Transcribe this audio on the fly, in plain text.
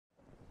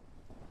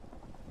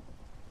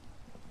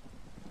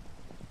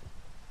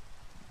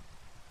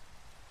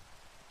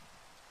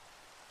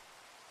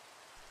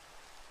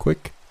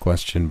Quick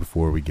question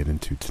before we get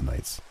into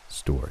tonight's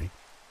story.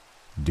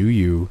 Do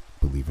you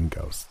believe in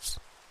ghosts?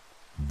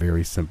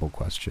 Very simple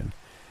question.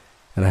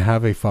 And I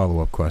have a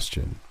follow-up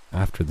question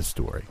after the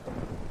story.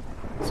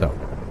 So,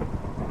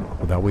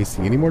 without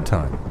wasting any more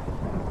time,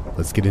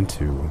 let's get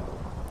into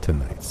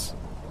tonight's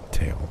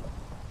tale.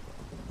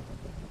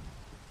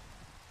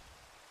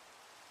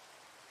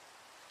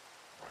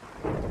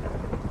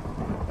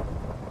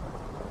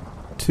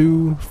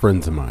 Two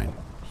friends of mine,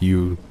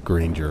 Hugh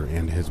Granger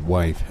and his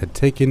wife, had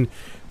taken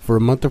for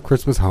a month of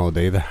Christmas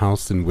holiday the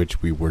house in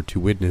which we were to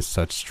witness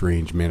such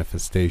strange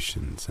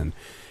manifestations, and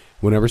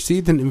when I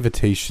received an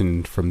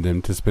invitation from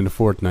them to spend a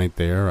fortnight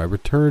there, I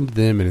returned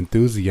them an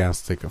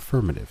enthusiastic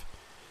affirmative.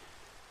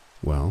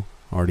 Well,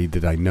 already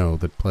did I know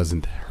that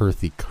pleasant,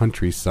 hearthy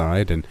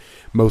countryside, and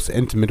most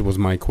intimate was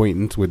my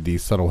acquaintance with the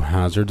subtle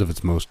hazards of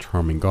its most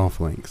charming golf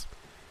links.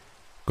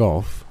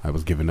 Golf, I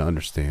was given to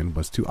understand,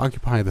 was to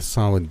occupy the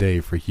solid day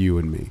for Hugh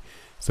and me,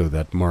 so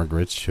that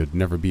Margaret should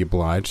never be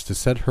obliged to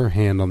set her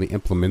hand on the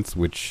implements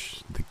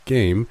which the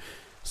game,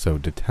 so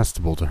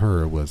detestable to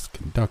her, was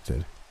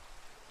conducted.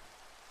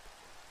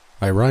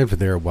 I arrived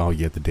there while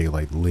yet the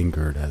daylight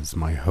lingered, as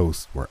my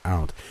hosts were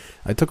out.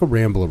 I took a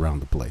ramble around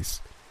the place.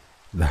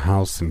 The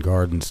house and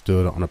garden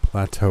stood on a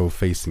plateau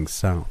facing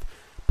south.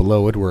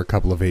 Below it were a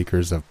couple of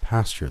acres of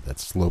pasture that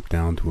sloped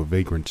down to a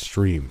vagrant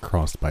stream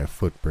crossed by a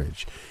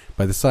footbridge,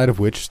 by the side of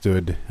which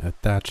stood a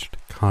thatched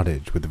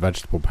cottage with a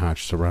vegetable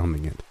patch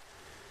surrounding it.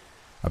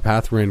 A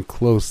path ran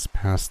close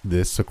past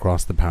this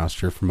across the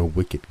pasture from a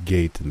wicket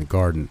gate in the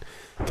garden,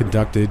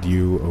 conducted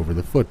you over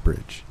the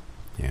footbridge,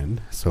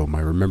 and, so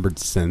my remembered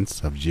sense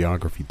of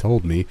geography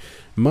told me,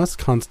 must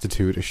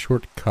constitute a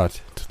short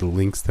cut to the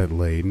links that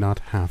lay not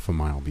half a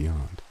mile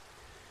beyond.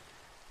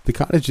 The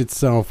cottage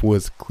itself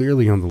was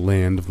clearly on the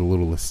land of the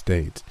little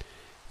estate,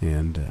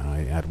 and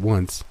I at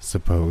once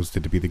supposed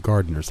it to be the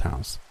gardener's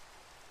house.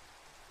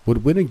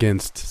 What went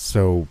against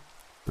so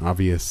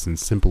obvious and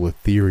simple a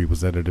theory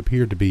was that it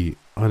appeared to be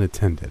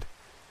unattended.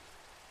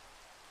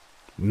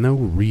 No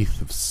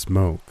wreath of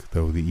smoke,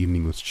 though the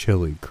evening was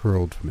chilly,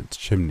 curled from its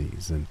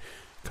chimneys, and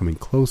coming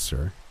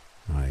closer,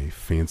 I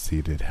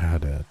fancied it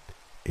had an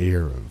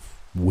air of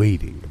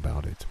waiting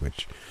about it,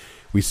 which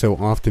we so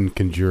often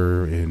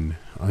conjure in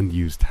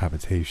unused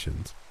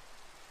habitations.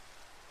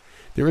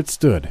 There it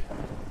stood,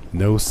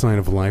 no sign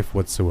of life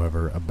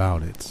whatsoever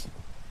about it,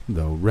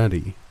 though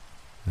ready,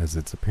 as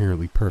its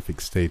apparently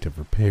perfect state of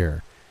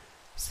repair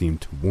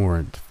seemed to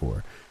warrant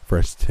for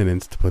fresh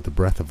tenants to put the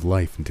breath of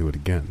life into it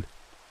again.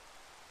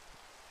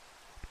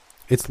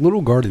 Its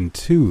little garden,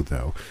 too,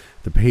 though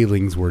the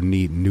palings were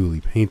neat and newly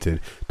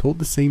painted, told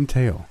the same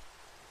tale.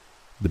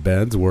 The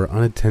beds were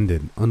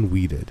unattended,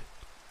 unweeded,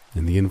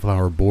 and the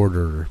in-flower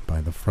border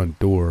by the front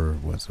door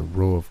was a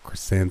row of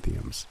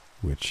chrysanthemums,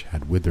 which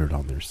had withered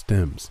on their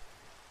stems.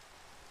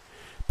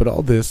 But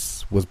all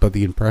this was but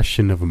the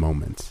impression of a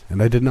moment,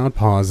 and I did not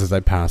pause as I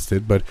passed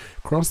it, but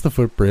crossed the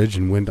footbridge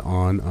and went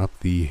on up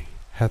the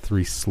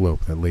heathery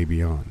slope that lay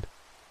beyond.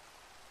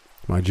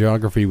 My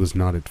geography was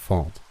not at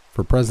fault,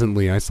 for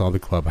presently I saw the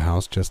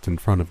clubhouse just in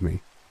front of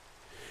me.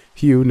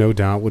 Hugh, no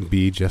doubt, would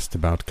be just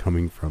about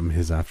coming from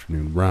his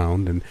afternoon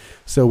round, and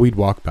so we'd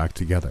walk back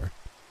together.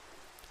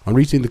 On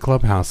reaching the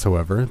clubhouse,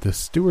 however, the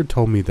steward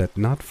told me that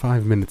not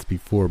 5 minutes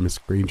before Miss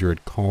Granger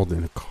had called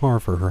in a car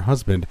for her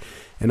husband,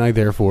 and I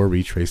therefore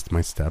retraced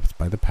my steps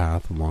by the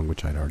path along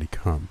which I'd already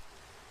come.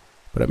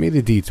 But I made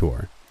a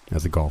detour,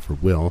 as a golfer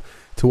will,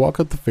 to walk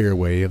up the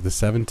fairway of the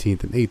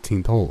 17th and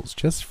 18th holes,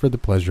 just for the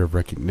pleasure of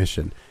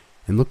recognition,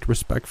 and looked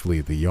respectfully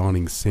at the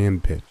yawning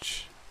sand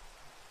pitch.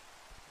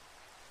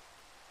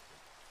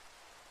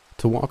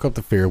 To walk up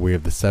the fairway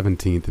of the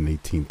 17th and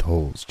 18th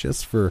holes,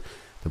 just for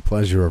the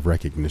pleasure of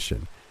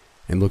recognition,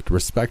 and looked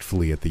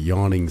respectfully at the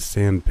yawning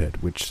sand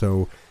pit which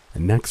so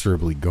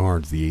inexorably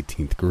guards the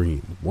 18th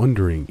green,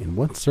 wondering in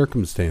what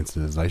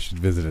circumstances I should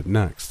visit it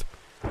next,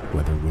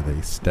 whether with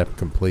a step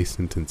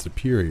complacent and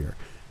superior,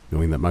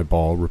 knowing that my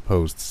ball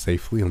reposed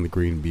safely on the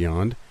green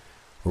beyond,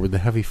 or with the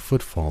heavy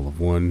footfall of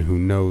one who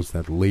knows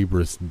that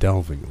laborious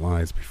delving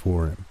lies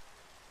before him.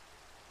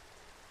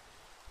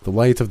 The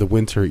light of the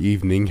winter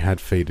evening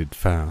had faded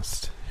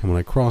fast, and when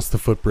I crossed the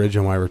footbridge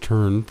on my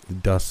return, the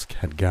dusk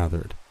had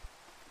gathered.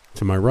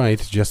 To my right,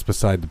 just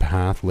beside the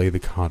path, lay the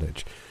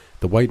cottage,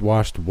 the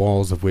whitewashed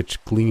walls of which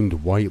gleamed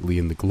whitely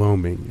in the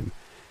gloaming, and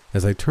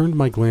as I turned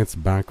my glance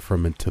back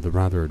from it to the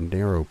rather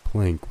narrow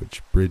plank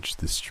which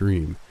bridged the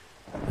stream,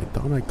 I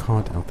thought I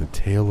caught out the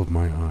tail of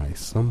my eye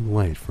some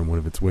light from one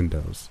of its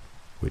windows,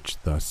 which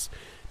thus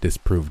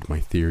disproved my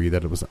theory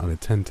that it was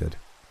unattended.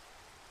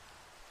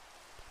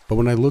 But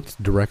when I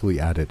looked directly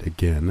at it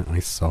again, I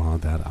saw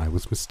that I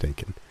was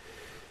mistaken.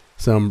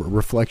 Some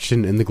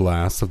reflection in the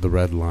glass of the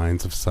red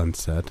lines of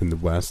sunset in the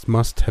west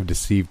must have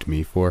deceived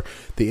me, for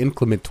the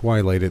inclement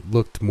twilight it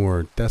looked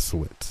more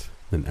desolate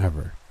than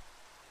ever.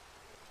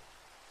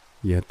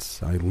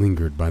 Yet I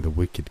lingered by the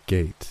wicket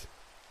gate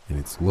and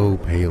its low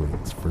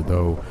palings, for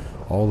though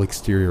all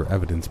exterior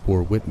evidence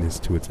bore witness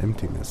to its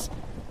emptiness,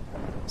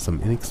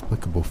 some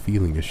inexplicable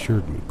feeling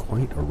assured me,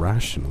 quite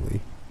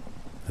irrationally,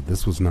 that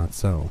this was not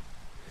so,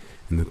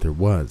 and that there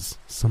was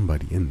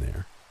somebody in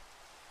there.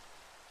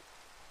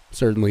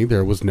 Certainly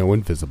there was no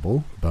one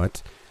visible,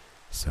 but,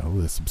 so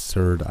this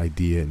absurd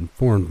idea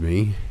informed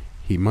me,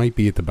 he might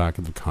be at the back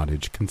of the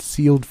cottage,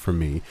 concealed from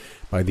me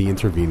by the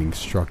intervening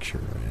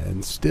structure,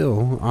 and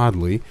still,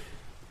 oddly,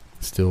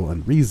 still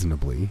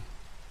unreasonably,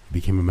 it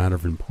became a matter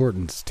of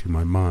importance to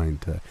my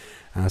mind to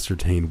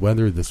ascertain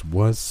whether this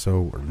was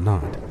so or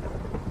not.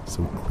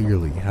 So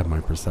clearly had my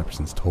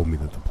perceptions told me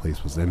that the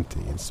place was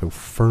empty, and so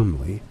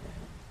firmly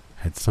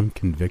had some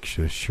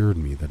conviction assured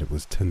me that it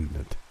was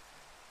tenanted.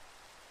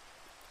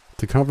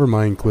 To cover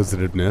my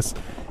inquisitiveness,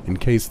 in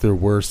case there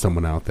were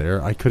someone out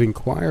there, I could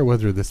inquire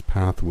whether this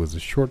path was a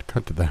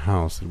shortcut to the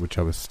house at which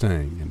I was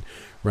staying, and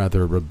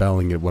rather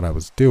rebelling at what I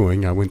was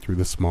doing, I went through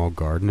the small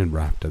garden and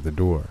rapped at the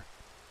door.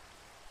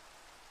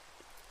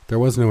 There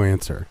was no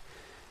answer,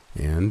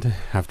 and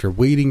after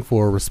waiting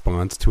for a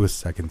response to a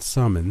second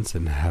summons,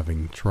 and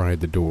having tried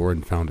the door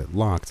and found it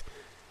locked,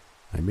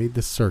 I made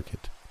the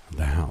circuit of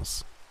the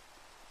house.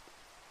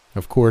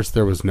 Of course,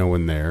 there was no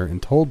one there,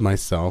 and told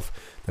myself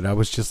that I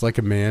was just like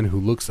a man who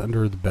looks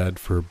under the bed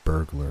for a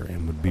burglar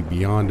and would be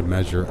beyond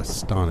measure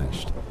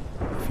astonished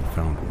if he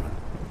found one.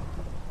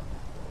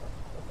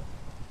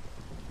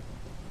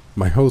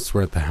 My hosts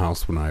were at the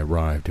house when I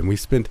arrived, and we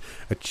spent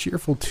a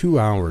cheerful 2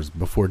 hours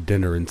before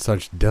dinner in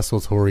such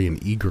desultory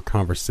and eager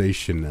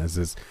conversation as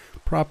is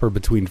proper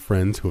between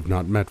friends who have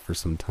not met for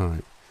some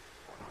time.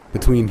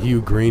 Between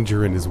Hugh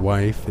Granger and his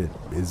wife, it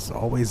is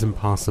always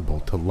impossible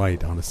to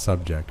light on a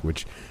subject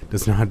which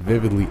does not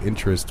vividly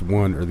interest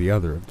one or the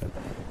other of them.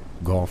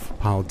 Golf,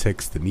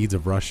 politics, the needs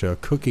of Russia,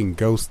 cooking,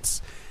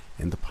 ghosts,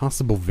 and the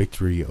possible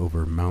victory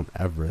over Mount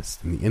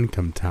Everest and the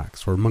income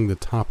tax were among the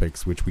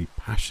topics which we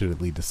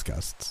passionately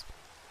discussed.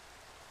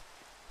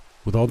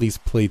 With all these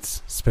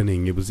plates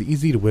spinning, it was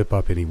easy to whip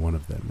up any one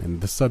of them,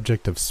 and the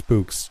subject of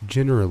spooks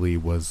generally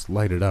was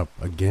lighted up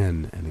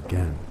again and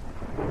again.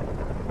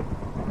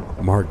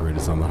 "Margaret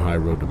is on the high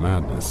road to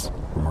madness,"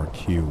 remarked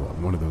Hugh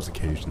on one of those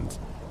occasions,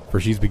 "for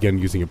she's begun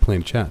using a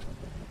planchette.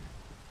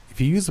 If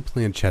you use a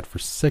planchette for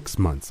 6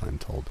 months, I'm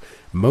told,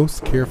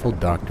 most careful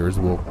doctors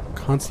will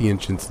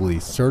conscientiously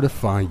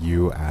certify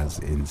you as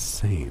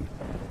insane.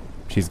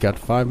 She's got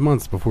 5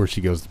 months before she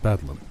goes to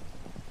Bedlam."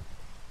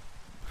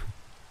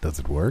 "Does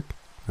it work?"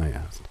 I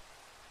asked.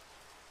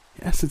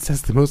 "Yes, it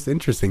says the most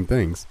interesting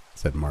things,"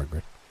 said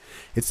Margaret.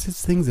 "It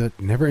says things that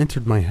never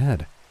entered my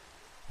head.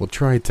 We'll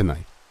try it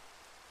tonight."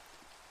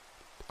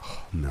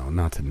 "Oh, no,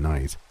 not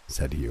tonight,"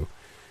 said Hugh.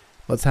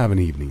 "Let's have an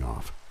evening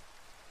off."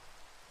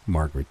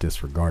 Margaret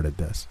disregarded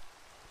this.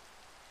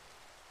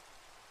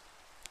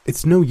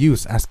 "It's no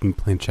use asking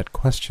planchette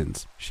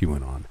questions," she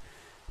went on,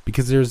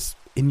 "because there's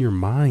in your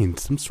mind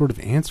some sort of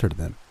answer to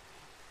them.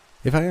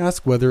 If I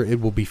ask whether it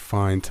will be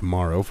fine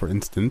tomorrow, for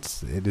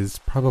instance, it is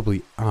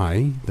probably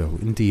I, though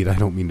indeed I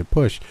don't mean to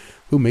push,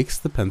 who makes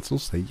the pencil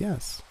say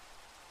yes."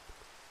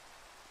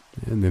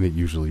 "And then it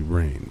usually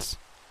rains,"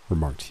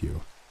 remarked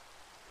Hugh.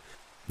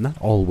 "Not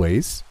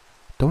always.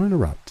 Don't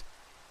interrupt.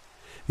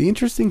 The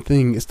interesting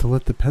thing is to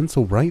let the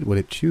pencil write what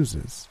it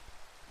chooses.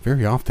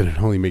 Very often it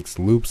only makes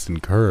loops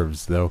and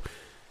curves, though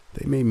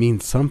they may mean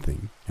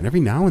something, and every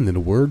now and then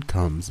a word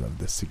comes of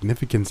the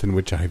significance in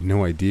which I have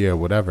no idea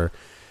whatever,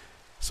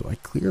 so I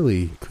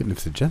clearly couldn't have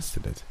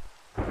suggested it.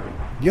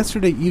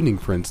 Yesterday evening,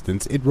 for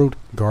instance, it wrote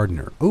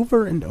gardener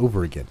over and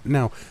over again.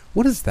 Now,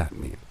 what does that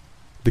mean?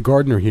 The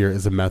gardener here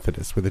is a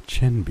Methodist with a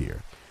chin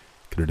beard.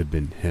 Could it have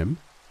been him?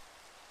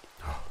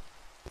 Oh,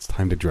 it's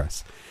time to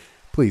dress.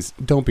 Please,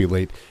 don't be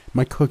late.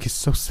 My cook is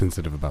so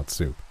sensitive about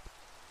soup."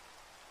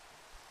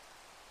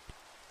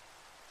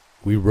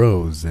 We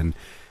rose, and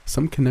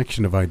some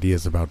connection of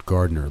ideas about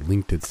Gardner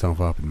linked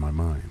itself up in my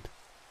mind.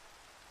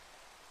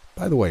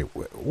 "By the way,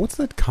 what's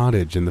that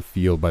cottage in the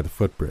field by the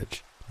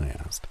footbridge?" I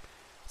asked.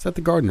 "Is that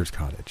the gardener's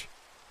cottage?"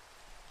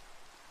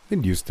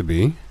 "It used to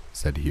be,"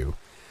 said Hugh,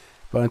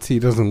 "but he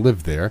doesn't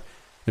live there.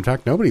 In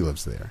fact, nobody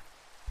lives there.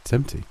 It's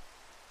empty.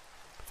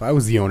 If I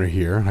was the owner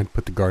here, I'd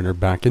put the gardener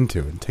back into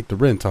it and take the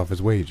rent off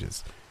his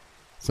wages.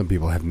 Some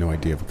people have no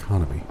idea of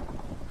economy."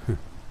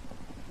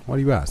 "Why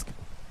do you ask?"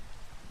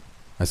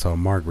 I saw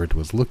Margaret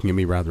was looking at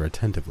me rather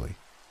attentively.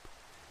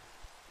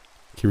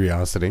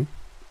 "Curiosity,"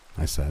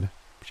 I said.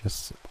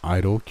 "Just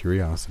idle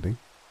curiosity."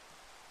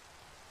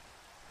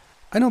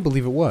 "I don't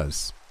believe it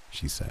was,"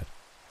 she said.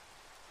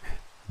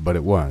 "But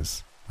it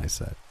was," I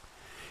said.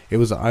 "It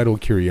was idle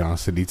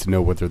curiosity to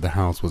know whether the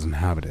house was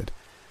inhabited.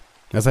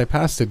 As I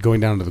passed it going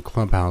down to the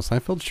clubhouse, I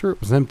felt sure it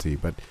was empty,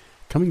 but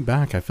coming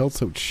back I felt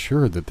so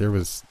sure that there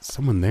was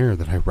someone there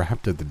that I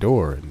rapped at the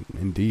door and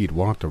indeed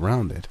walked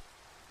around it."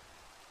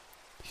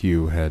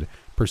 Hugh had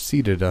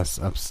preceded us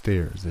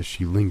upstairs as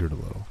she lingered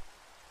a little.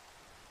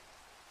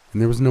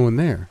 "And there was no one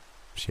there?"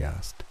 she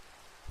asked.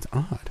 "It's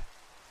odd.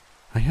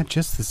 I had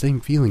just the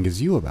same feeling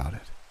as you about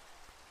it."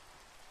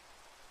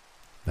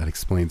 "That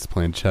explains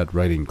planchette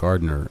writing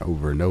gardener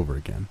over and over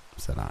again,"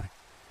 said I.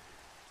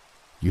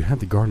 "You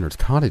had the gardener's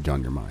cottage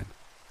on your mind."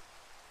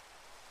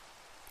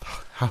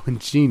 "How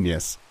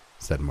ingenious,"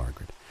 said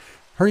Margaret.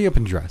 "Hurry up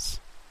and dress."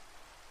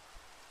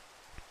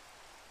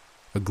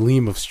 A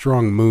gleam of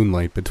strong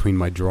moonlight between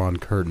my drawn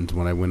curtains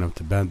when I went up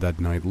to bed that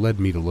night led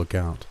me to look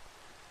out.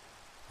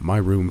 My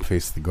room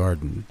faced the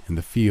garden and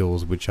the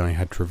fields which I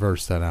had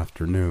traversed that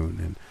afternoon,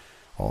 and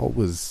all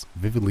was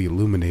vividly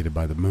illuminated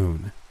by the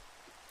moon.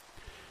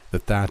 The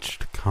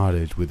thatched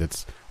cottage with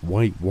its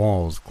white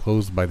walls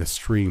closed by the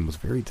stream was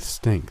very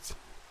distinct.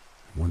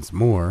 Once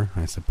more,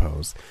 I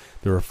suppose,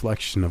 the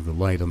reflection of the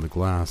light on the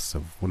glass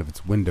of one of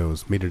its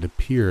windows made it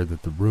appear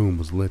that the room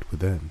was lit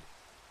within.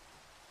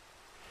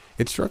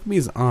 It struck me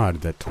as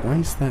odd that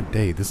twice that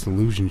day this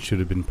illusion should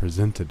have been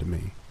presented to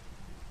me,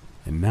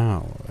 and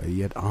now a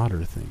yet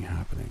odder thing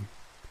happening.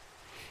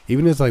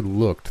 Even as I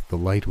looked, the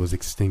light was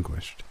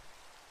extinguished.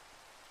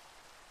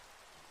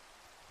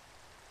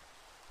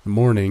 The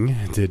morning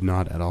did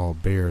not at all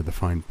bear the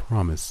fine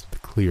promise of the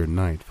clear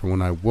night, for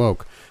when I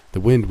woke,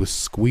 the wind was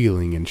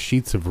squealing and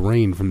sheets of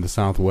rain from the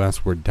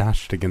southwest were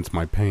dashed against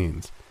my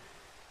panes.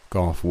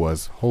 Golf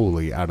was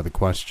wholly out of the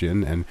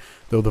question, and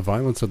though the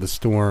violence of the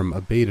storm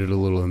abated a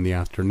little in the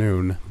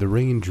afternoon, the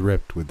rain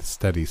dripped with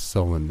steady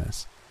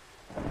sullenness.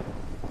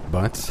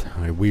 But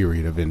I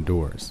wearied of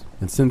indoors,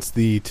 and since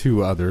the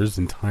two others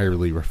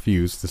entirely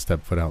refused to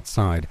step foot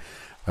outside,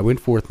 I went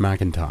forth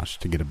mackintosh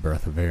to get a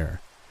breath of air.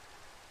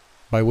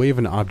 By way of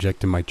an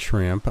object in my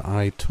tramp,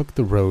 I took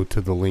the road to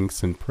the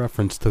links in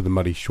preference to the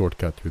muddy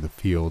shortcut through the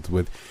fields,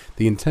 with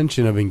the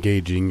intention of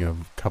engaging a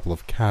couple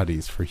of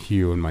caddies for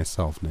Hugh and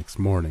myself next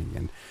morning,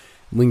 and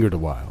lingered a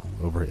while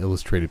over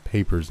illustrated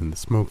papers in the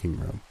smoking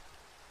room.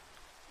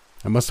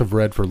 I must have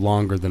read for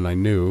longer than I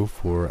knew,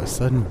 for a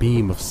sudden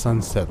beam of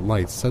sunset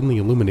light suddenly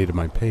illuminated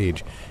my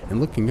page,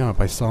 and looking up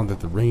I saw that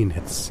the rain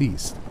had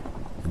ceased,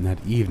 and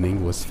that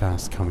evening was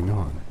fast coming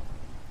on.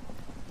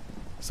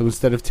 So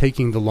instead of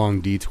taking the long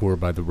detour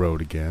by the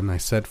road again, I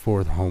set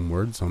forth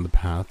homewards on the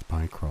path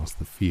by across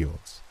the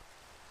fields.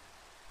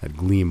 That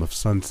gleam of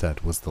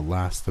sunset was the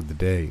last of the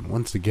day, and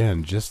once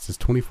again, just as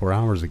 24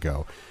 hours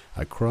ago,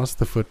 I crossed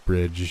the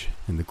footbridge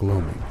in the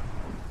gloaming.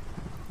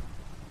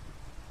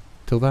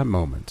 Till that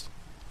moment,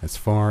 as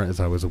far as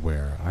I was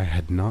aware, I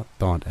had not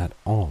thought at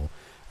all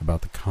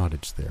about the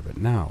cottage there, but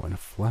now, in a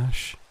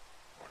flash,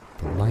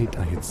 the light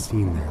I had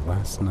seen there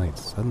last night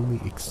suddenly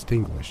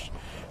extinguished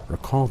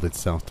recalled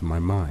itself to my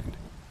mind,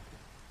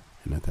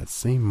 and at that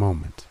same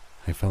moment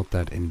I felt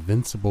that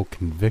invincible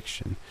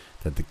conviction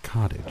that the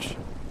cottage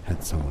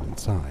had someone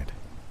inside.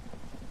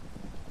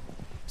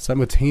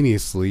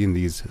 Simultaneously, in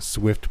these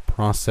swift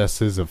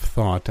processes of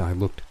thought, I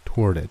looked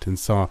toward it and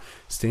saw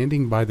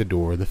standing by the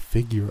door the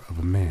figure of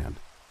a man.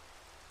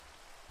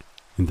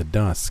 In the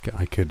dusk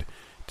I could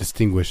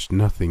distinguish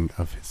nothing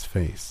of his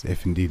face,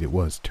 if indeed it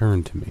was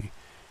turned to me,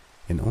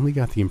 and only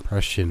got the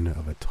impression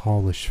of a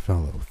tallish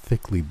fellow,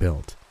 thickly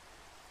built.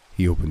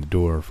 He opened the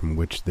door, from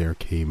which there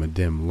came a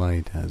dim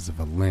light as of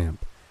a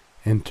lamp,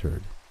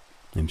 entered,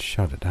 and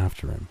shut it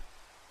after him.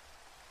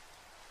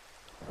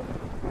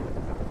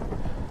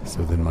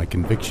 So then my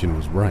conviction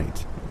was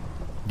right.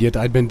 Yet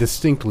I'd been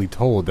distinctly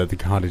told that the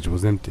cottage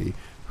was empty.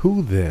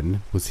 Who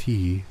then was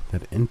he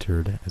that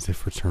entered as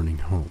if returning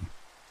home?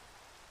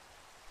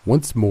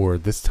 Once more,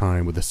 this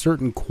time with a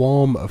certain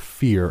qualm of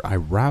fear, I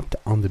rapped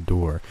on the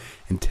door,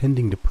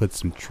 intending to put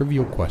some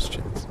trivial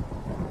questions.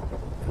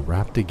 I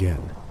rapped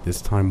again,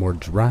 this time more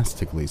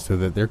drastically, so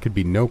that there could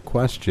be no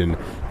question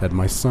that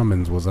my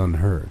summons was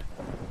unheard.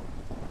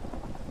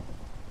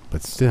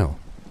 But still,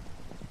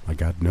 I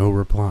got no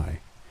reply,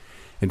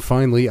 and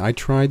finally I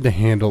tried the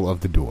handle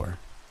of the door.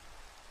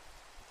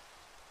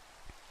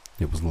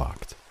 It was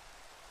locked.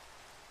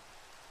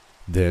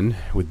 Then,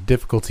 with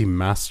difficulty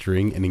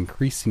mastering an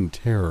increasing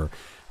terror,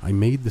 I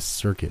made the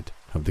circuit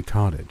of the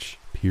cottage,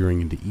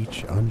 peering into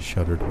each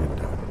unshuttered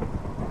window.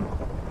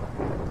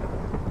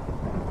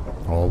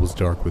 All was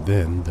dark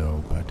within,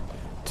 though but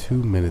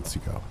 2 minutes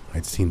ago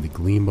I'd seen the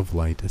gleam of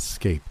light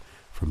escape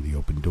from the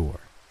open door.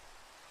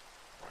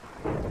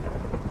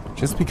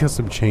 Just because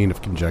some chain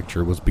of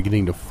conjecture was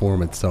beginning to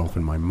form itself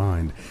in my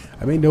mind,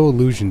 I made no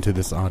allusion to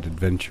this odd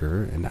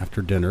adventure, and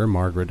after dinner,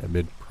 Margaret,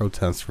 amid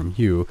protests from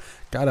Hugh,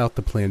 got out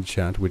the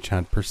planchette which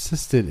had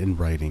persisted in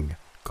writing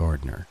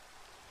Gardner.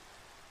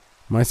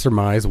 My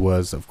surmise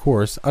was, of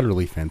course,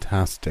 utterly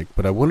fantastic,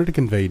 but I wanted to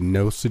convey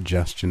no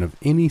suggestion of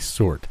any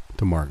sort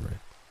to Margaret.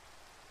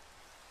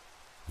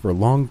 For a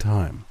long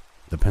time,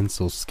 the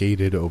pencil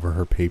skated over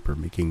her paper,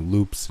 making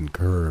loops and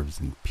curves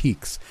and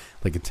peaks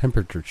like a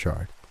temperature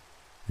chart,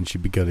 and she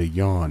began to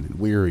yawn and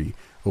weary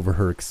over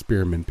her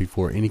experiment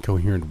before any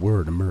coherent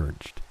word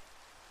emerged.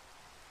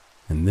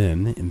 And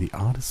then, in the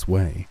oddest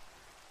way,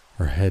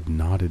 her head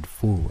nodded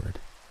forward,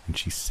 and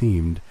she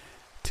seemed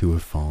to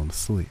have fallen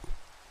asleep.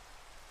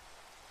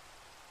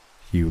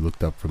 Hugh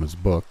looked up from his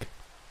book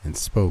and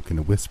spoke in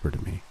a whisper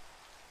to me.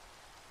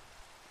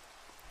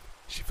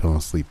 "She fell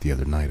asleep the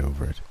other night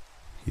over it,"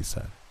 he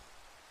said.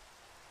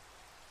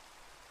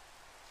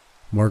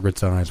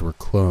 Margaret's eyes were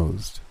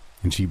closed,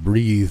 and she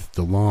breathed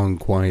the long,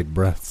 quiet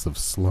breaths of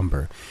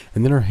slumber,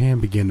 and then her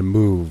hand began to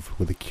move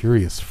with a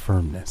curious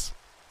firmness.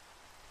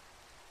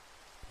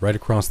 Right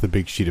across the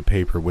big sheet of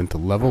paper went the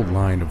level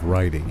line of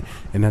writing,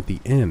 and at the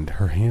end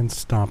her hand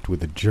stopped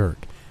with a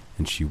jerk,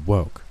 and she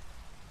woke.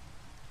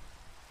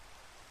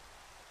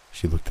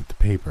 She looked at the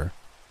paper.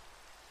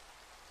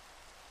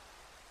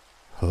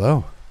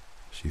 "Hello,"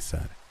 she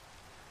said.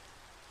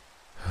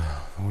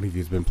 "One of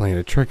you's been playing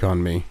a trick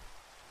on me."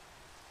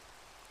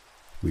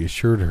 We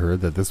assured her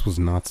that this was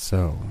not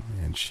so,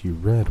 and she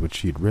read what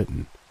she had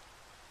written.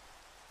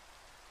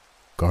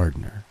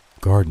 "Gardener,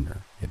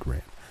 gardener," it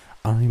read.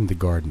 "I'm the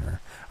gardener.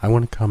 I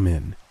want to come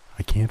in.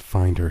 I can't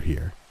find her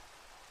here."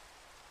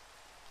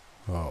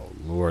 "Oh,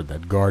 Lord,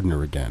 that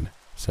gardener again,"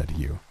 said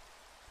Hugh.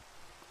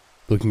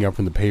 Looking up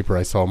from the paper,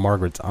 I saw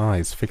Margaret's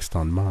eyes fixed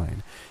on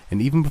mine, and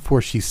even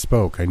before she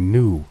spoke, I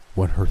knew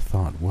what her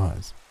thought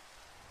was.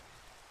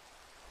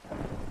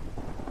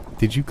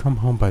 "Did you come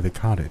home by the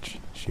cottage?"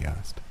 she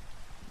asked.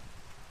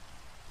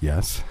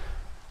 "Yes.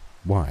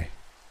 Why?"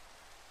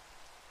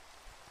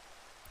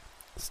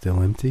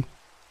 "Still empty?"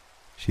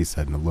 she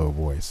said in a low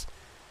voice.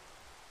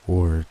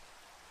 Or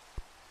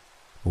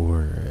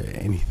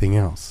anything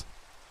else?"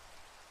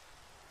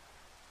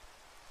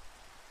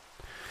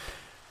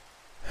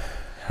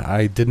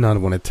 I did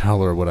not want to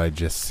tell her what I'd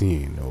just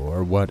seen,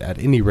 or what at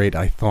any rate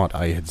I thought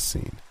I had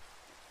seen.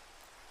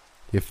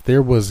 If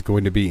there was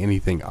going to be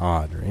anything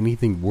odd or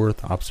anything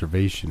worth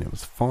observation, it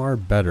was far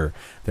better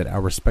that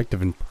our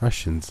respective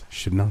impressions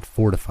should not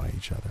fortify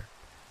each other.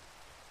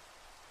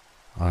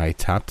 I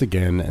tapped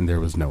again, and there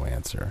was no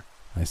answer,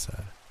 I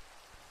said.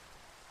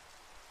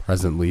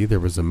 Presently, there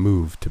was a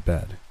move to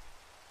bed.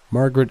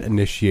 Margaret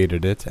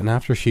initiated it, and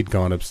after she'd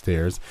gone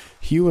upstairs,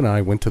 Hugh and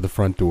I went to the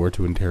front door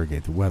to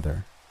interrogate the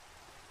weather.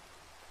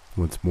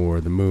 Once more,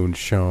 the moon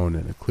shone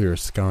in a clear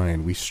sky,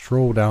 and we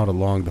strolled out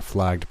along the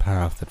flagged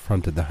path that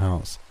fronted the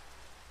house.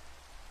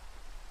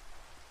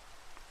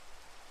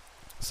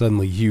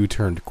 Suddenly, Hugh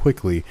turned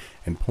quickly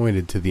and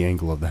pointed to the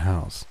angle of the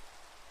house.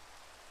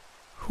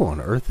 "Who on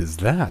earth is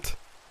that?"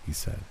 he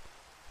said.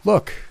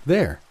 "Look,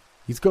 there!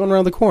 He's gone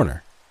round the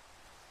corner."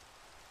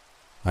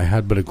 I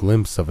had but a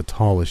glimpse of a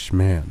tallish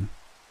man,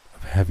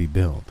 of heavy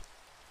build.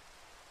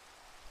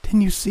 "Didn't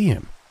you see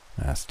him?"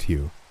 asked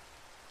Hugh.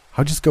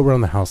 "I'll just go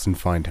round the house and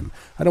find him.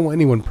 I don't want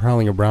anyone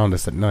prowling around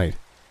us at night.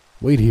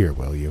 Wait here,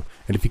 will you?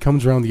 And if he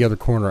comes round the other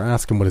corner,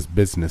 ask him what his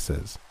business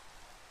is."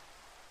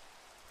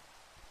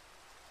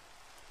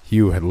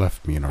 Hugh had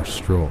left me in our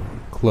stroll,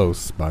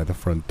 close by the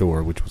front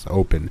door, which was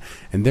open,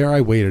 and there I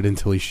waited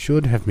until he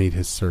should have made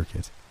his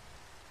circuit.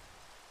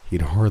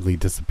 He'd hardly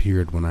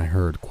disappeared when I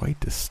heard, quite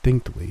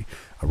distinctly,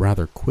 a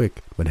rather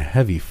quick but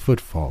heavy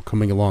footfall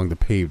coming along the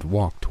paved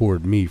walk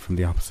toward me from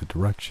the opposite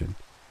direction.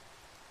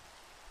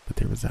 But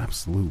there was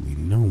absolutely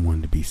no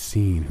one to be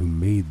seen who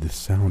made the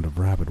sound of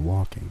rapid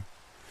walking.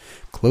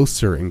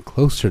 Closer and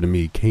closer to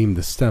me came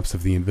the steps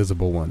of the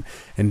invisible one,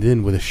 and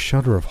then, with a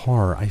shudder of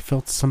horror, I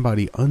felt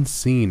somebody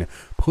unseen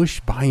push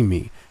by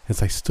me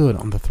as I stood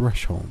on the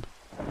threshold.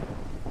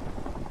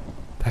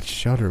 That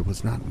shudder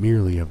was not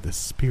merely of the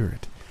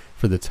spirit,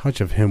 for the touch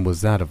of him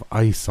was that of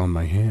ice on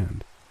my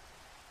hand.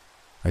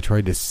 I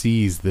tried to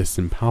seize this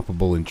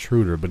impalpable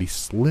intruder, but he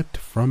slipped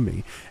from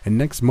me, and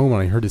next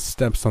moment I heard his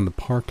steps on the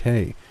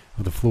parquet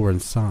of the floor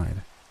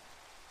inside.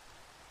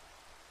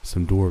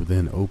 Some door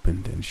then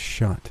opened and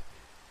shut,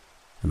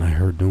 and I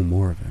heard no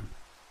more of him.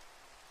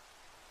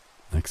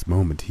 Next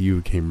moment,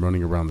 Hugh came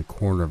running around the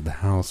corner of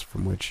the house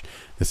from which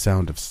the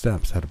sound of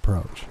steps had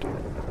approached.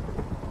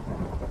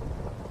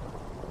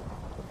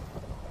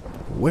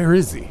 "Where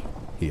is he?"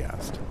 he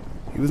asked.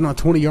 "He was not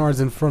 20 yards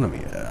in front of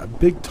me, a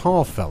big,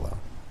 tall fellow."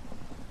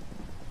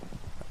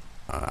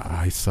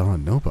 "I saw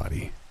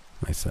nobody,"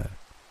 I said.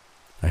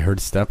 "I heard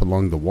a step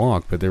along the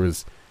walk, but there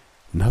was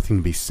nothing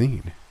to be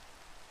seen."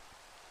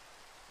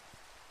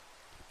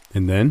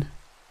 "And then?"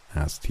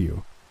 asked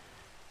Hugh.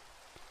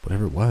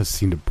 "Whatever it was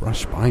seemed to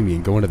brush by me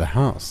and go into the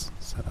house,"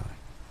 said I.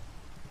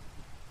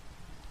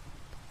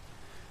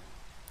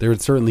 There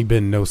had certainly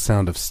been no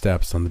sound of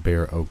steps on the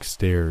bare oak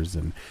stairs,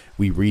 and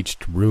we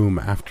reached room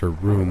after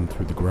room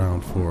through the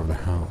ground floor of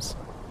the house.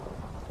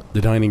 The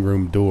dining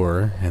room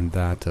door and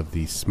that of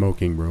the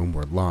smoking room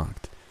were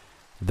locked.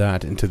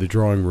 That into the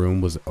drawing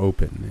room was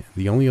open.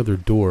 The only other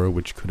door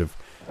which could have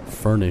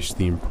furnished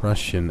the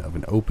impression of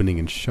an opening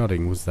and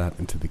shutting was that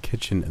into the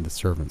kitchen and the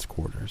servants'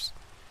 quarters.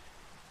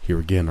 Here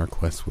again our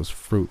quest was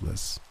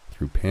fruitless.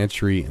 Through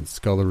pantry and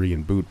scullery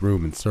and boot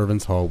room and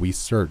servants' hall we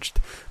searched,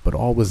 but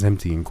all was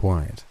empty and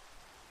quiet.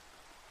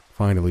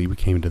 Finally we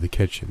came to the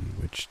kitchen,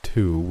 which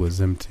too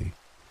was empty.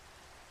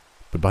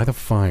 But by the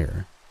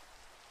fire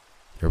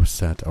there was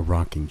set a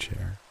rocking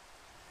chair,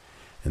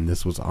 and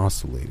this was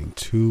oscillating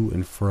to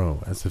and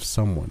fro as if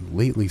someone,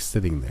 lately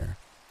sitting there,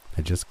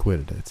 had just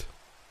quitted it.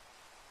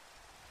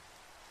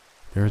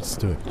 There it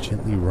stood,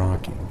 gently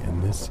rocking,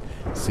 and this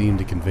seemed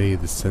to convey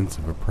the sense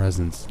of a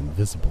presence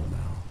invisible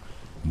now,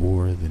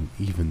 more than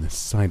even the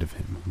sight of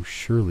him who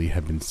surely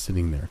had been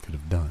sitting there could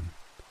have done.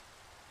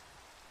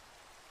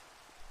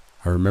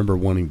 I remember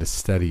wanting to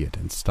steady it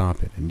and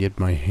stop it, and yet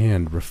my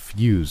hand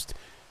refused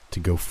to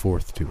go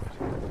forth to it.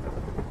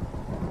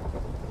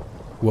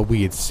 What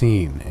we had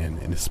seen,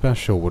 and in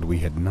especial what we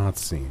had not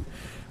seen,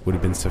 would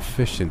have been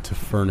sufficient to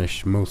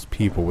furnish most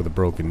people with a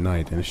broken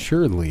night, and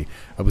assuredly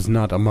I was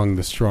not among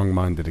the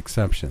strong-minded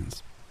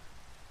exceptions.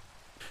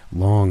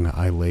 Long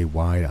I lay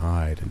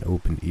wide-eyed and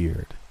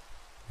open-eared,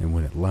 and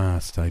when at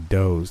last I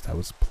dozed, I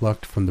was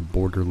plucked from the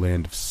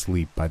borderland of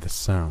sleep by the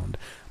sound,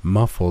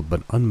 muffled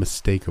but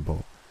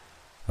unmistakable,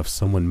 of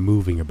someone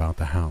moving about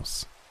the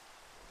house.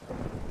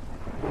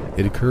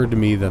 It occurred to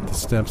me that the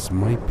steps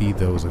might be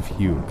those of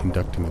Hugh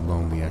conducting a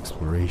lonely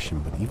exploration,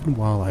 but even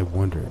while I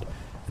wondered,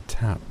 a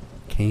tap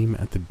came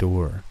at the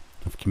door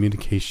of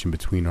communication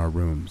between our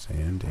rooms,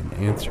 and in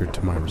answer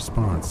to my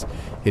response,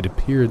 it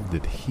appeared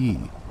that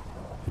he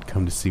had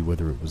come to see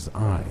whether it was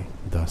I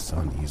thus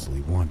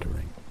uneasily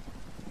wandering.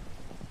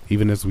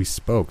 Even as we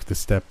spoke, the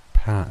step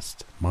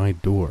passed my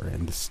door,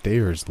 and the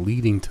stairs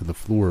leading to the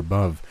floor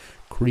above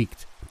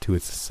creaked to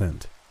its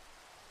ascent.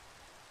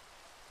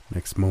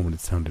 Next moment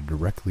it sounded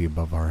directly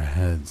above our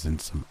heads in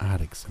some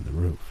attics in the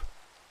roof.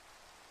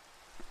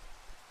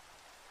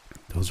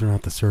 "Those are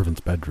not the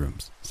servants'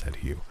 bedrooms," said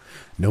Hugh.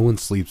 "No one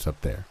sleeps up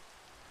there.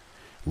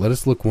 Let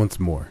us look once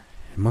more.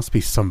 It must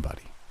be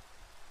somebody."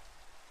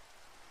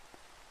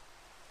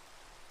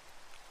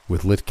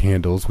 With lit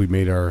candles, we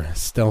made our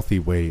stealthy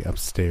way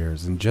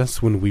upstairs, and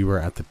just when we were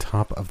at the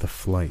top of the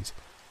flight,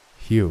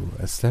 Hugh,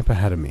 a step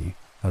ahead of me,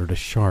 uttered a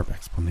sharp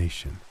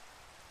exclamation.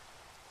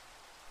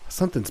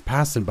 "Something's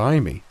passing by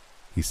me,"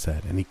 he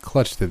said, and he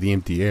clutched at the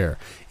empty air.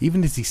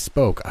 Even as he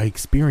spoke, I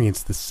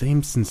experienced the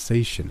same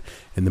sensation,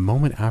 and the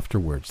moment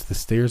afterwards the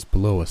stairs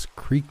below us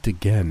creaked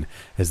again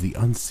as the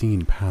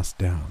unseen passed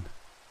down.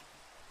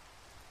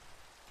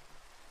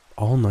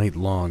 All night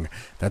long,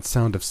 that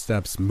sound of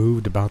steps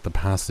moved about the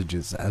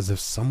passages as if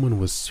someone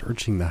was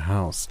searching the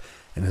house,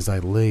 and as I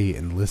lay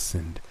and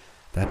listened,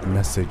 that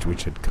message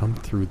which had come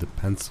through the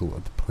pencil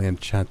of the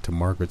planchette to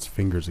Margaret's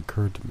fingers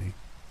occurred to me.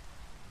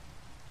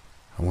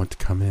 I want to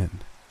come in.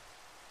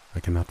 I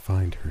cannot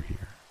find her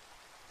here.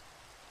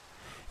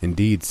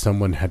 Indeed,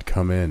 someone had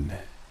come in,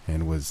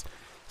 and was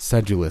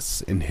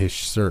sedulous in his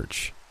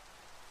search.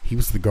 He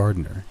was the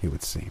gardener, it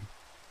would seem.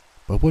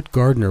 But what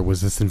gardener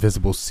was this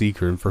invisible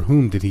seeker, and for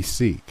whom did he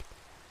seek?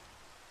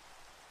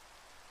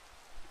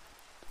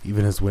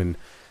 Even as when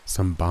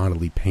some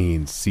bodily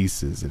pain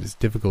ceases, it is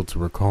difficult to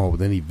recall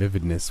with any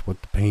vividness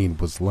what the pain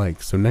was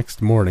like. So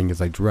next morning, as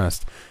I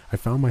dressed, I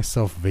found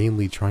myself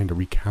vainly trying to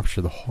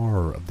recapture the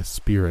horror of the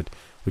spirit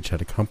which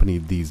had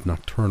accompanied these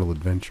nocturnal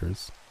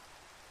adventures.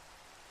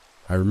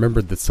 I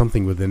remembered that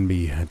something within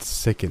me had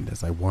sickened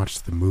as I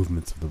watched the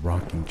movements of the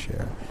rocking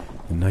chair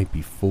the night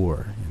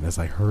before, and as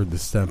I heard the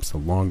steps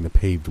along the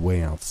paved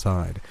way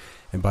outside,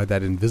 and by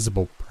that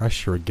invisible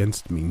pressure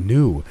against me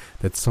knew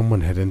that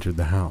someone had entered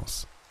the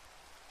house.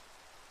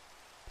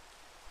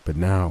 But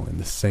now, in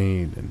the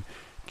sane and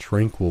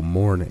tranquil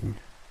morning,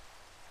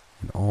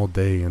 and all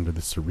day under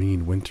the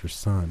serene winter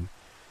sun,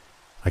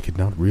 I could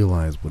not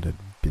realize what had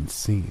been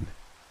seen.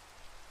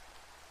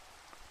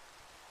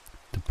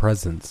 The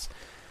presence,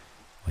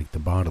 like the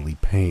bodily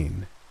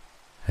pain,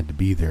 had to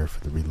be there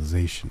for the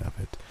realization of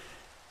it,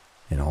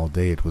 and all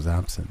day it was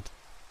absent.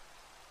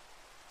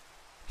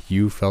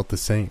 Hugh felt the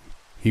same.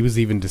 He was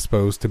even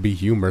disposed to be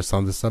humorous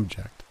on the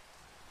subject.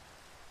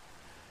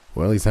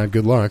 "Well, he's had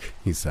good luck,"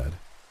 he said.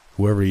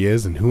 "Whoever he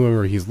is and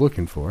whoever he's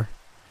looking for.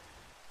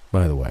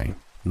 By the way,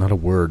 not a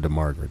word to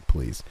Margaret,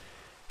 please.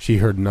 She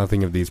heard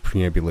nothing of these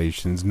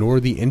preambulations, nor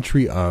the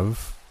entry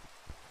of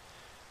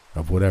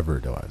whatever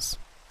it was.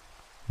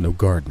 No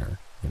gardener,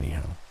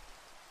 anyhow.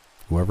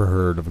 Whoever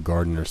heard of a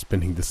gardener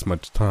spending this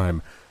much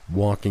time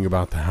walking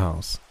about the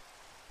house?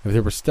 If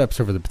there were steps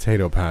over the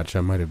potato patch,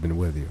 I might have been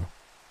with you."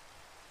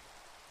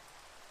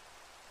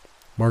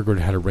 Margaret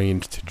had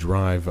arranged to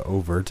drive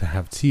over to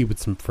have tea with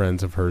some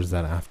friends of hers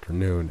that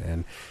afternoon,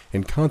 and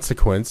in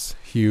consequence,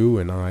 Hugh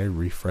and I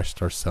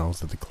refreshed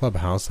ourselves at the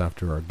clubhouse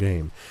after our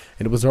game,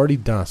 and it was already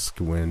dusk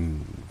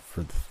when,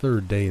 for the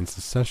third day in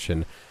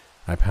succession,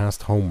 I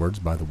passed homewards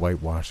by the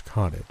whitewashed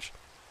cottage.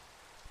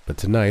 But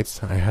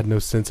tonight I had no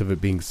sense of it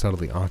being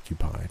subtly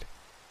occupied.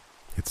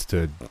 It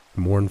stood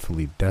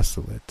mournfully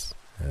desolate,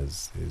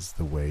 as is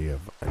the way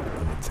of an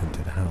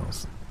unattended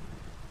house,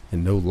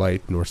 and no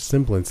light nor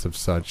semblance of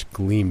such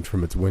gleamed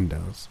from its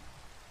windows.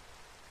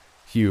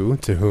 Hugh,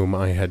 to whom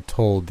I had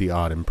told the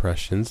odd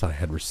impressions I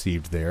had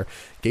received there,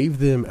 gave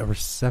them a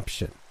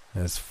reception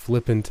as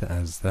flippant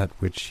as that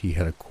which he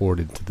had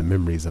accorded to the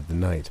memories of the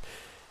night,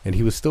 and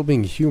he was still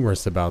being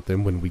humorous about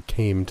them when we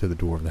came to the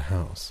door of the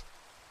house.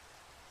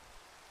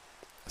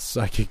 "A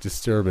psychic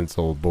disturbance,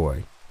 old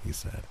boy," he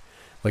said,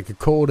 "like a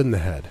cold in the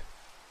head.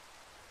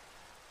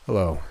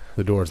 Hello,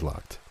 the door's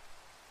locked."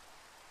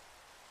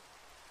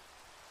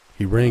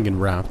 He rang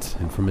and rapped,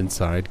 and from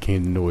inside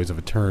came the noise of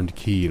a turned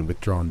key and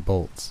withdrawn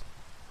bolts.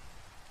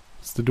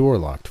 "What's the door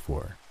locked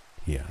for?"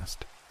 he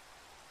asked.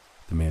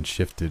 The man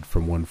shifted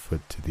from one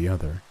foot to the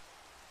other.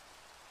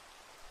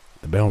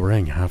 "The bell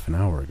rang half an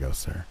hour ago,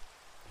 sir,"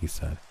 he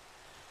said.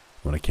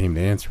 "When I came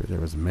to answer it, there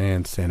was a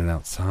man standing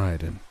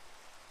outside, and—"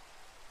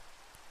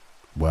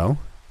 "Well?"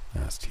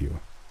 asked Hugh.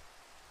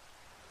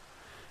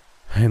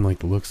 didn't like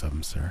the looks of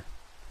him, sir,"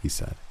 he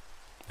said.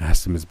 "I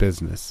asked him his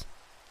business.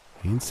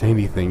 He didn't say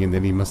anything, and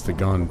then he must have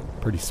gone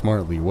pretty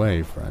smartly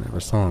away, for I never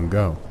saw him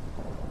go."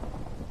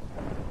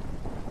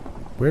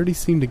 "Where'd he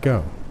seem to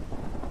go?"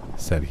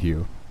 said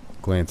Hugh,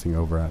 glancing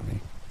over at me.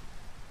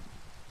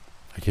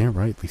 "I can't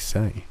rightly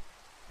say.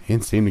 He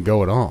didn't seem to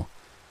go at all.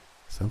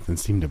 Something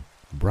seemed to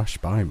brush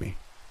by me."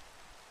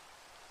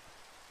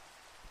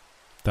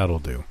 "That'll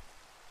do,"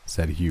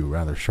 said Hugh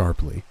rather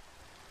sharply.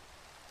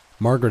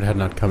 Margaret had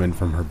not come in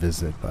from her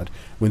visit, but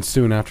when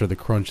soon after the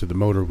crunch of the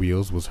motor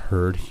wheels was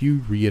heard,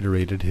 Hugh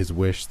reiterated his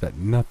wish that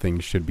nothing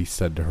should be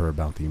said to her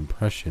about the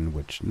impression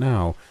which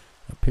now,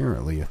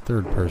 apparently, a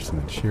third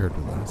person had shared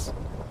with us.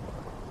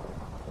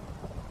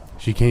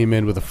 She came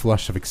in with a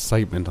flush of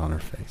excitement on her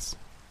face.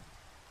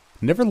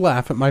 "Never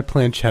laugh at my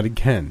planchette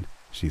again,"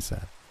 she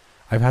said.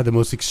 "I've had the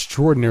most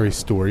extraordinary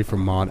story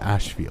from Maud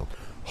Ashfield.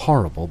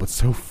 Horrible, but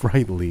so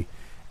frightfully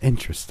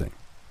interesting."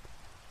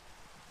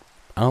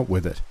 "Out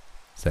with it,"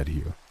 said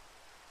Hugh.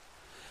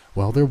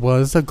 "Well, there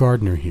was a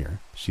gardener here,"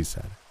 she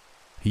said.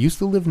 "He used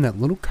to live in that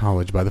little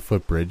cottage by the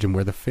footbridge, and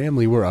where the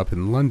family were up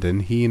in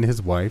London, he and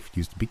his wife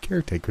used to be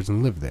caretakers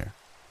and live there."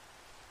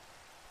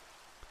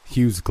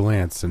 Hugh's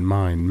glance and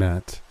mine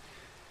met,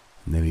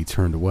 and then he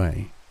turned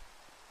away.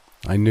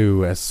 I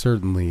knew as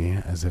certainly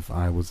as if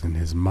I was in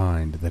his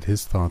mind that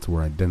his thoughts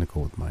were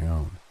identical with my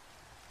own.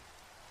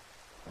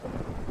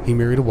 "He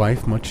married a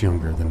wife much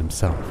younger than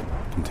himself,"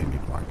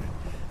 continued Margaret,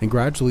 "and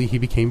gradually he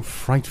became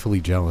frightfully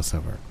jealous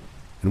of her,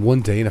 and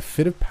one day in a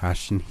fit of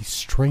passion he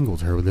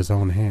strangled her with his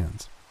own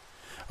hands.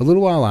 A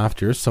little while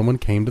after, someone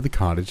came to the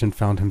cottage and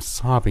found him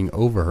sobbing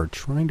over her,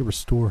 trying to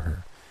restore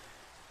her.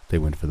 They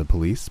went for the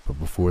police, but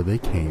before they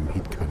came,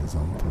 he'd cut his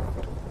own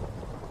throat.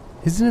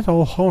 Isn't it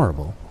all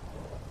horrible?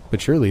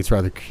 But surely it's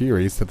rather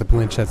curious that the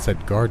planchette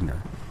said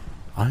gardener.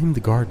 I'm the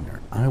gardener.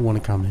 I want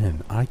to come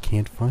in. I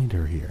can't find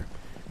her here.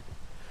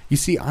 You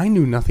see, I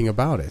knew nothing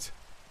about it.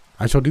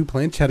 I shall do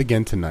planchette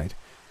again tonight.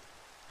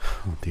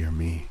 Oh, dear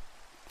me.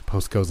 The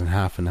post goes in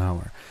half an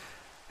hour,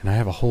 and I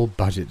have a whole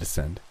budget to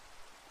send.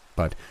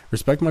 But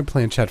respect my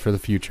planchette for the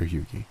future,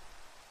 Hughie."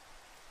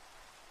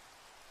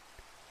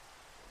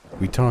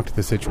 We talked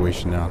the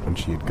situation out when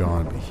she had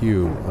gone, but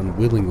Hugh,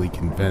 unwillingly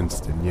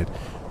convinced and yet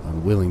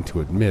unwilling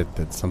to admit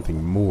that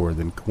something more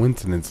than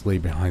coincidence lay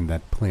behind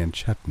that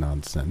planchette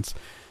nonsense,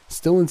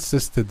 still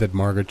insisted that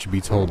Margaret should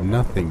be told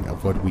nothing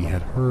of what we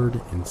had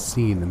heard and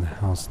seen in the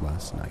house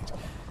last night,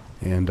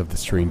 and of the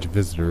strange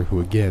visitor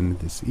who again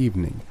this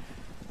evening,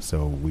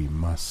 so we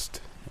must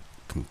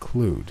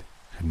conclude,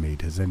 had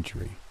made his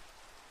entry.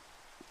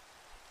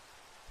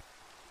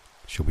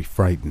 "She'll be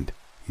frightened,"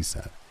 he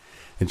said,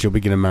 "and she'll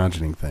begin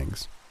imagining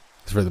things.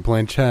 As for the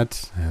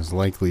planchette, as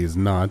likely as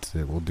not,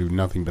 it will do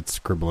nothing but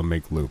scribble and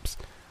make loops.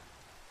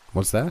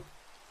 What's that?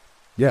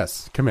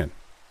 Yes, come in."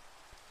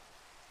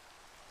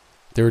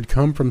 There had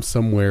come from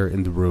somewhere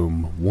in the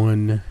room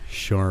one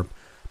sharp,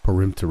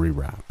 peremptory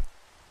rap.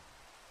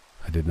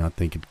 I did not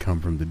think it come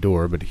from the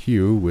door, but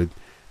Hugh, with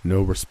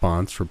no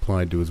response,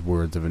 replied to his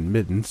words of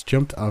admittance,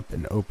 jumped up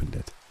and opened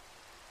it.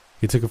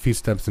 He took a few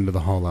steps into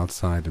the hall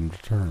outside and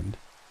returned.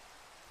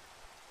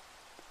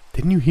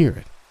 "Didn't you hear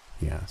it?"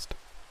 he asked.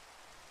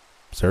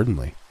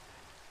 "Certainly.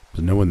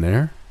 Was no one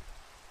there?"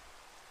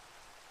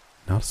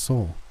 "Not a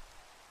soul."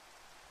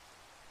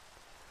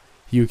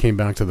 Hugh came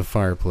back to the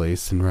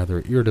fireplace and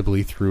rather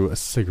irritably threw a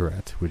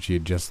cigarette which he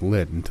had just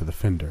lit into the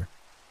fender.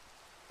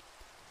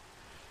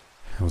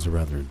 "That was a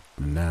rather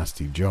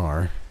nasty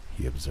jar,"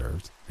 he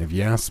observed. "If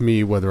you ask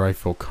me whether I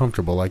feel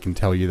comfortable, I can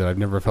tell you that I've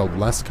never felt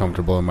less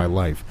comfortable in my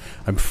life.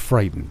 I'm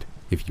frightened,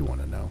 if you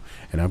want to know,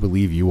 and I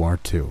believe you are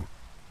too."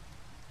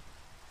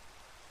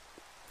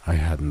 I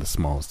hadn't the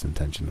smallest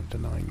intention of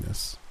denying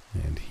this,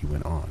 and he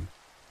went on.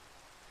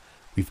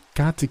 "We've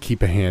got to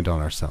keep a hand on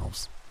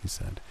ourselves," he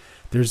said.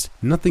 "There's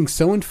nothing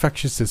so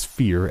infectious as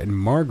fear, and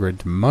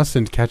Margaret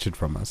mustn't catch it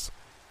from us.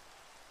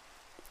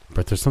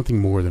 But there's something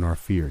more than our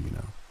fear, you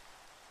know.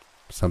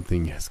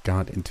 Something has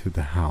got into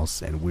the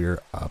house, and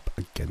we're up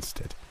against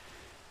it.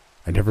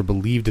 I never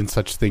believed in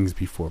such things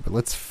before, but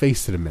let's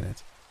face it a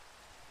minute.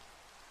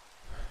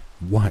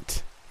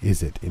 What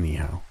is it,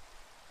 anyhow?"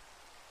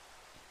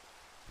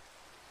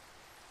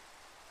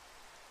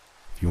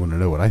 "If you want to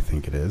know what I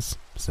think it is,"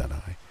 said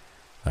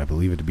I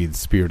believe it to be the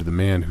spirit of the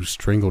man who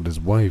strangled his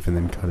wife and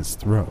then cut his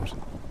throat.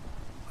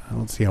 I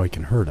don't see how he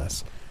can hurt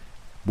us.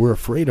 We're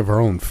afraid of our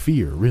own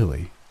fear,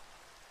 really."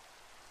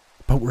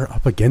 "But we're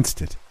up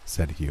against it,"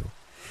 said Hugh.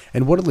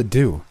 "And what'll it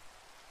do?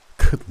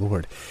 Good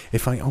Lord,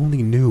 if I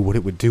only knew what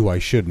it would do, I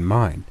shouldn't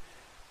mind.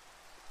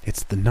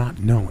 It's the not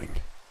knowing.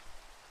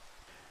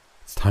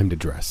 It's time to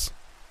dress."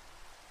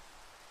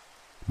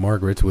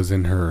 Margaret was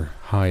in her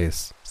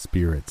highest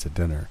spirits at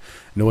dinner,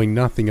 knowing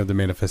nothing of the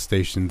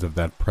manifestations of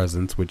that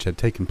presence which had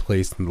taken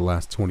place in the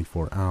last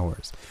 24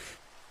 hours.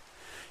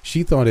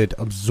 She thought it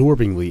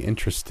absorbingly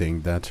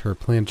interesting that her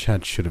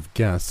planchette should have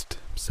guessed,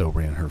 so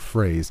ran her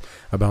phrase,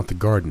 about the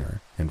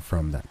gardener, and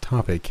from that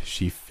topic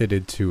she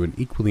fitted to an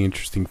equally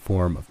interesting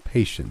form of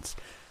patience,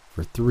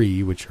 for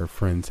 3 which her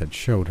friends had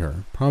showed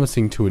her,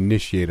 promising to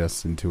initiate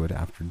us into it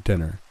after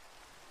dinner.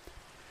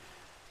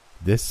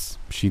 This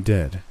she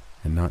did,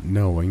 and not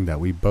knowing that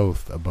we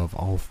both, above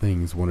all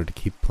things, wanted to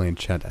keep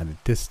Planchette at a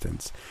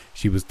distance,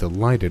 she was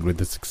delighted with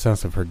the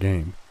success of her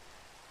game.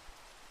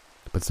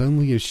 But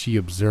suddenly as she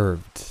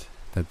observed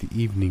that the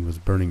evening was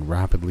burning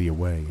rapidly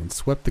away and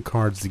swept the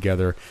cards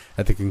together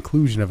at the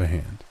conclusion of a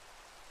hand.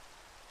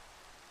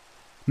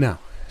 "Now,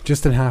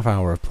 just a half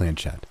hour of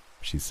Planchette,"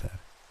 she said.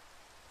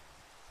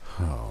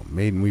 "Oh,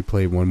 mayn't we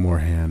play one more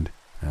hand?"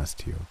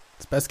 asked Hugh.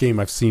 "It's the best game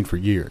I've seen for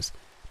years.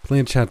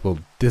 Planchette will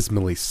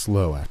dismally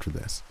slow after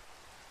this."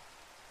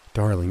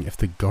 "Darling, if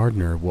the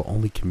gardener will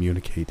only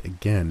communicate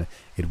again,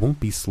 it won't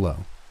be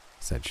slow,"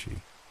 said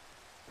she.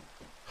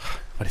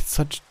 "But it's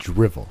such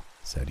drivel,"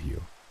 said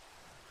Hugh.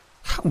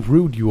 "How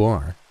rude you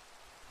are.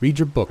 Read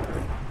your book,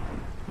 then."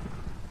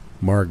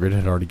 Margaret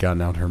had already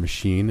gotten out her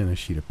machine and a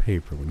sheet of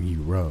paper when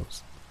Hugh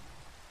rose.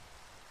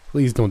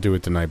 "Please don't do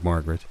it tonight,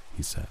 Margaret,"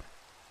 he said.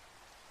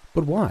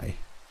 "But why?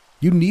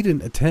 You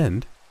needn't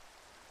attend."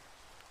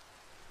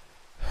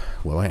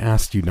 "Well, I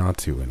asked you not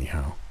to,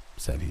 anyhow,"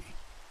 said he.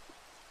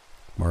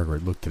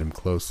 Margaret looked at him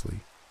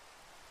closely.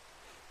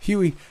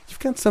 "Hughie, you've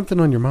got something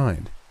on your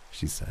mind,"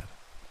 she said.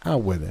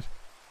 "Out with it.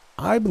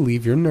 I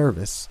believe you're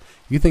nervous.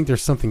 You think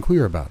there's something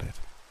queer about it.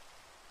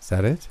 Is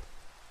that it?"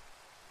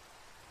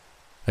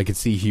 I could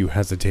see Hugh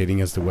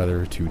hesitating as to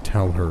whether to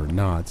tell her or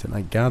not, and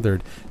I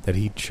gathered that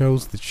he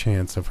chose the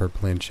chance of her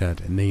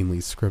Planchette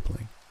inanely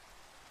scribbling.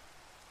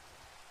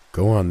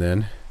 "Go on,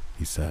 then,"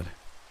 he said.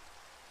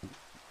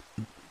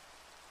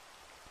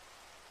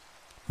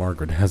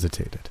 Margaret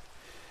hesitated.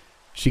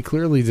 She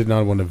clearly did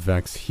not want to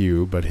vex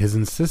Hugh, but his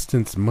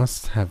insistence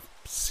must have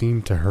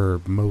seemed to her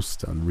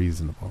most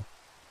unreasonable.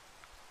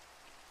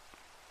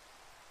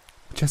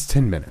 "Just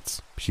 10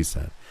 minutes, she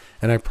said,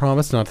 "and I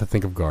promise not to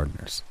think of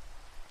gardeners."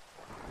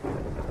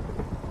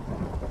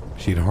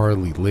 She had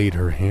hardly laid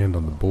her hand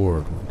on the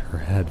board when her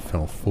head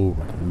fell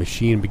forward and the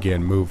machine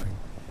began moving.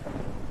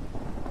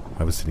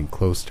 I was sitting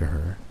close to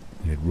her,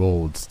 and it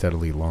rolled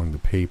steadily along the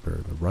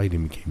paper. The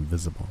writing became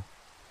visible.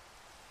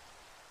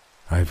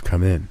 "I have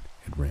come in,"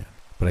 it ran,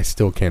 "but I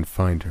still can't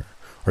find her.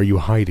 Are you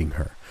hiding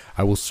her?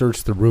 I will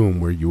search the room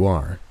where you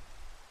are."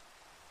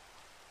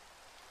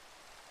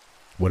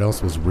 What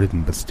else was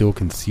written but still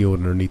concealed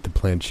underneath the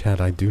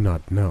Planchette I do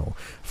not know,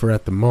 for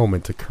at the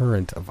moment a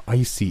current of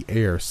icy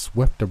air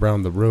swept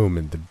around the room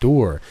and the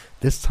door,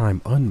 this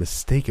time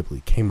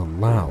unmistakably, came a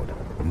loud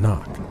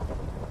knock.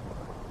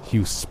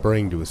 Hugh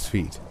sprang to his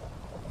feet.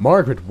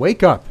 "Margaret,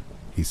 wake up,"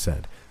 he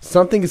said.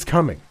 "Something is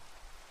coming."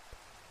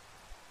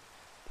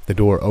 The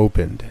door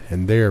opened,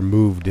 and there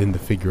moved in the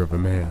figure of a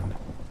man.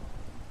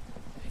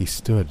 He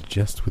stood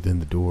just within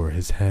the door,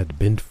 his head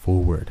bent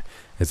forward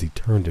as he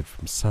turned it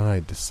from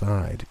side to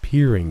side,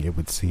 peering, it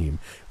would seem,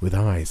 with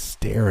eyes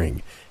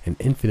staring and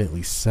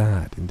infinitely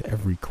sad into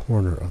every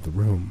corner of the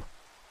room.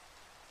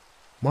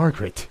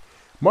 "Margaret!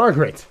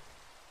 Margaret!"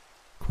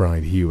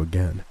 cried Hugh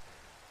again.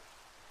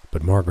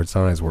 But Margaret's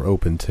eyes were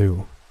open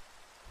too.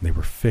 They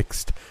were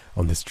fixed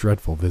on this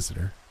dreadful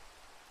visitor.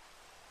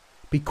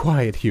 "Be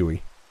quiet,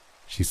 Hughie,"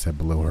 she said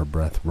below her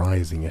breath,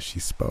 rising as she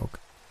spoke.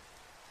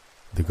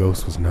 The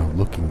ghost was now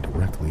looking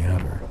directly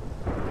at her.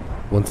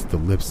 Once the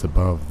lips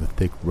above the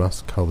thick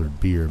rust-colored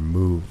beard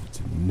moved,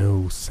 and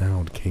no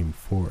sound came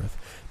forth.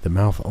 The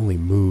mouth only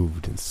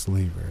moved and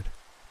slavered.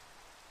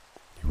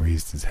 He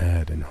raised his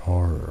head in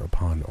horror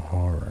upon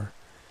horror.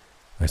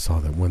 I saw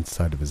that one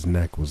side of his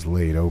neck was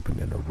laid open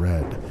in a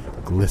red,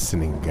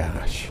 glistening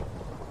gash.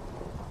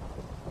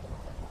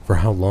 For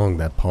how long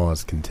that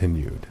pause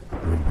continued,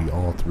 when we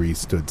all three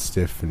stood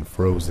stiff and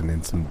frozen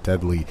in some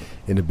deadly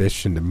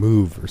inhibition to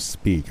move or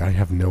speak, I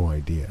have no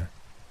idea.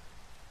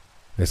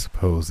 I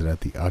suppose that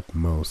at the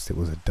utmost it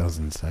was a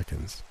dozen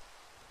seconds.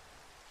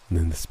 And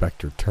then the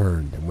spectre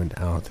turned and went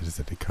out as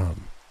it had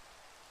come.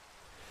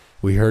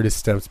 We heard his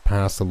steps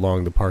pass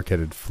along the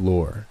parquetted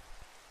floor.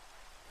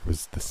 There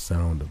was the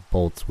sound of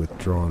bolts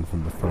withdrawn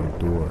from the front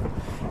door,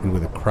 and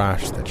with a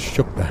crash that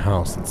shook the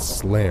house, it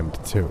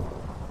slammed to.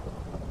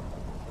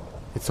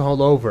 "It's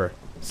all over,"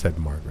 said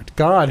Margaret.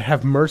 "God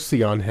have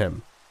mercy on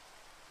him."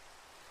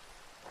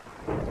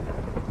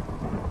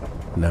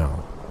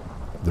 Now,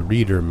 the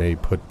reader may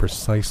put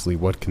precisely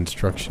what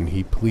construction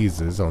he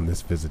pleases on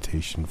this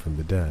visitation from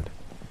the dead.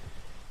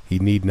 He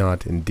need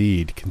not,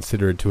 indeed,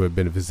 consider it to have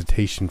been a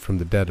visitation from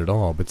the dead at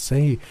all, but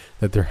say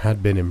that there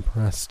had been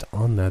impressed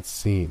on that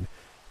scene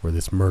where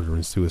this murder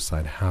and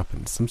suicide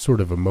happened some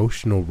sort of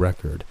emotional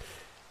record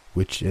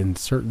which in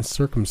certain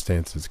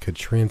circumstances could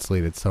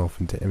translate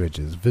itself into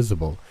images,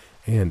 visible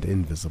and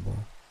invisible.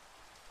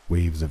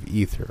 Waves of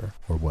ether,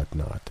 or what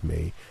not,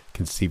 may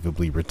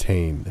conceivably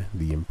retain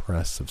the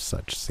impress of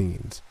such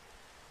scenes.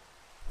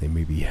 They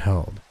may be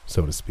held,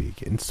 so to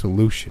speak, in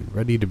solution,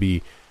 ready to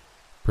be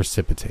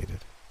precipitated.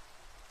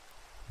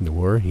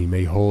 Nor he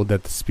may hold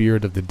that the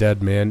spirit of the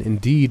dead man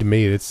indeed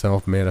made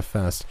itself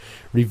manifest,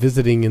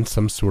 revisiting in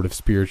some sort of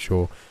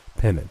spiritual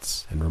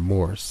penance and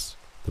remorse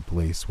the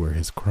place where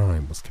his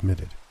crime was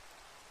committed.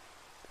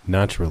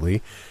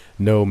 Naturally,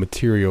 No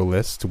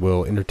materialist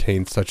will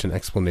entertain such an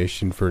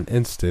explanation for an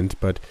instant,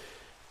 but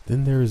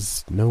then there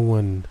is no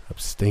one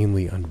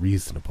abstainedly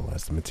unreasonable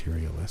as the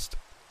materialist.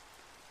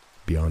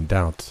 Beyond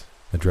doubt,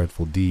 a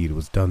dreadful deed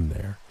was done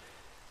there,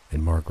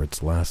 and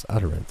Margaret's last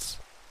utterance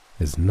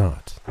is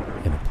not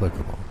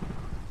inapplicable.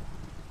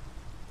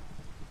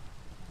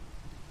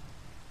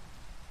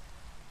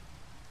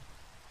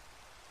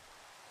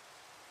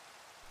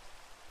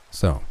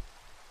 So,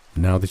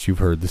 now that you've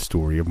heard the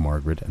story of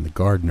Margaret and the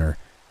gardener,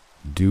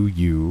 do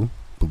you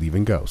believe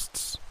in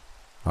ghosts?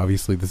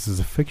 Obviously, this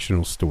is a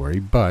fictional story,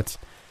 but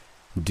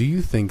do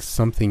you think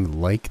something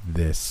like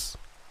this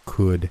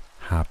could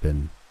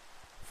happen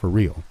for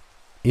real,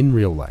 in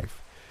real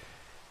life?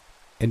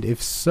 And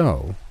if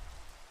so,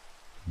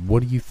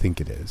 what do you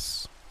think it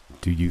is?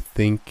 Do you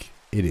think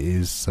it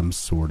is some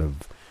sort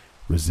of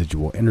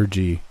residual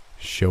energy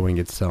showing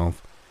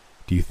itself?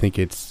 Do you think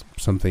it's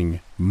something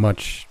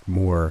much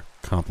more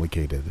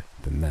complicated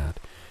than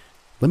that?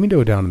 Let me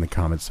know down in the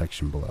comments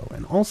section below.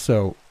 And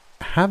also,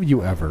 have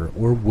you ever,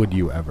 or would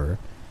you ever,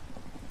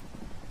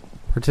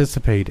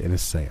 participate in a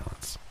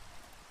seance?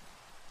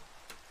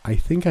 I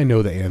think I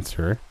know the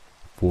answer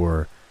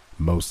for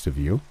most of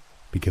you,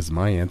 because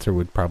my answer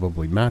would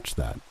probably match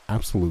that.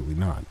 Absolutely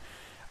not.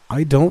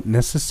 I don't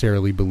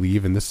necessarily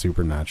believe in the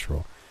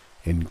supernatural,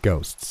 in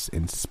ghosts,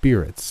 in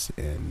spirits,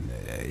 in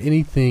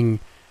anything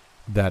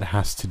that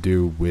has to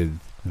do with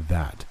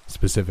that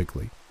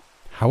specifically.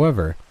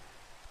 However,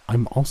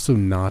 I'm also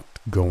not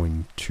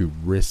going to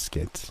risk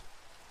it,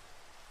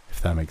 if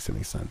that makes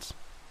any sense.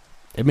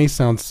 It may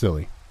sound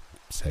silly.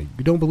 Say,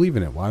 you don't believe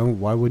in it. Why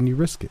wouldn't you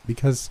risk it?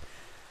 Because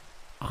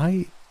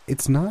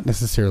it's not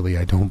necessarily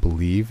I don't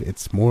believe.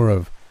 It's more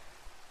of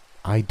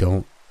I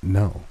don't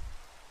know.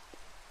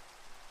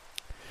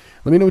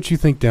 Let me know what you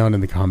think down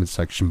in the comments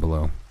section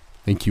below.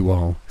 Thank you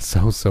all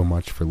so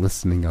much for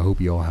listening. I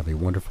hope you all have a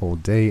wonderful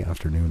day,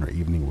 afternoon, or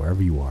evening,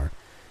 wherever you are.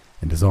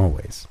 And as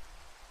always,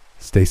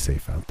 stay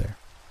safe out there.